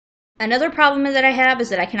Another problem that I have is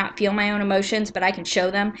that I cannot feel my own emotions, but I can show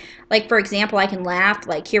them. Like, for example, I can laugh,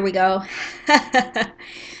 like, here we go.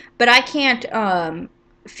 But I can't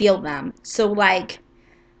feel them. So, like,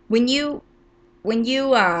 when you when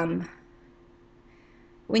you um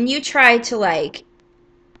when you try to, like,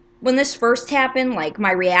 when this first happened, like,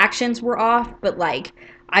 my reactions were off, but, like,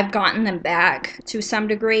 I've gotten them back to some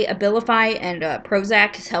degree. Abilify and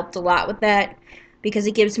Prozac has helped a lot with that because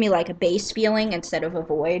it gives me, like, a base feeling instead of a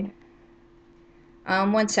void.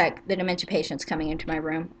 One sec. The dementia patient's coming into my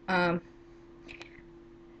room.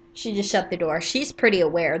 She just shut the door. She's pretty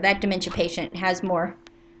aware. That dementia patient has more,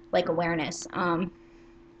 like, awareness.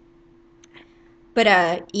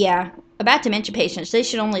 Yeah. About dementia patients, they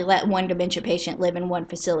should only let one dementia patient live in one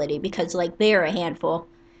facility because, like, they're a handful.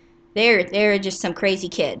 They're just some crazy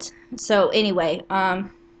kids. So anyway,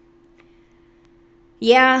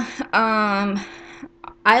 yeah, I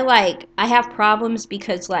have problems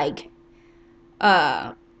because, like,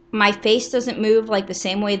 uh my face doesn't move like the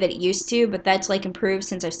same way that it used to, but that's, like, improved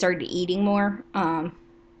since I started eating more.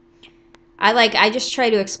 I just try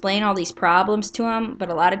to explain all these problems to them, but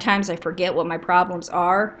a lot of times I forget what my problems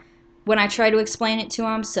are when I try to explain it to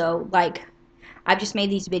them. So, like, I've just made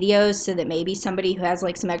these videos so that maybe somebody who has,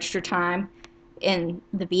 like, some extra time in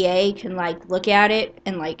the VA can, like, look at it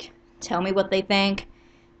and, like, tell me what they think,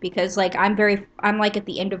 because, like, I'm, like, at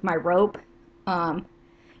the end of my rope. um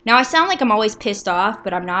Now, I sound like I'm always pissed off,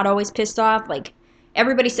 but I'm not always pissed off. Like,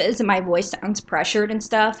 everybody says that my voice sounds pressured and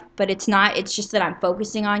stuff, but it's not. It's just that I'm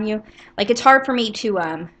focusing on you. Like, it's hard for me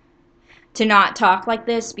to not talk like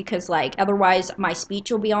this because, like, otherwise my speech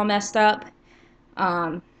will be all messed up.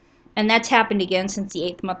 Um and that's happened again since the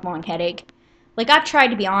 8th month long headache. Like, I've tried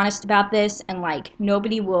to be honest about this, and, like,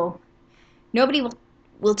 nobody will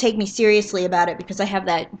take me seriously about it because I have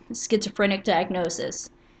that schizophrenic diagnosis.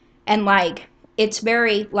 And, like, it's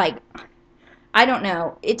very, like, I don't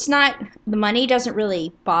know. It's not, the money doesn't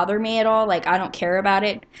really bother me at all. Like, I don't care about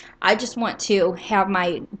it. I just want to have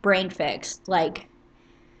my brain fixed. Like,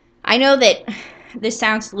 I know that this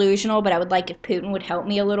sounds delusional, but I would like if Putin would help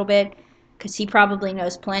me a little bit because he probably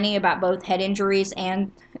knows plenty about both head injuries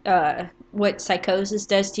and what psychosis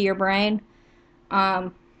does to your brain.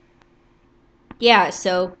 Um, yeah,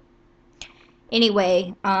 so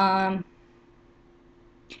anyway, I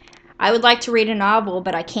would like to read a novel,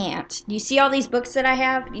 but I can't. Do you see all these books that I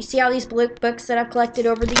have? Do you see all these books that I've collected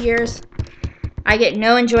over the years? I get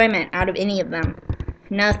no enjoyment out of any of them.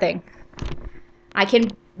 Nothing. I can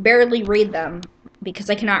barely read them because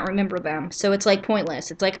I cannot remember them. So it's, like,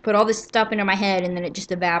 pointless. It's like I put all this stuff into my head and then it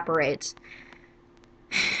just evaporates.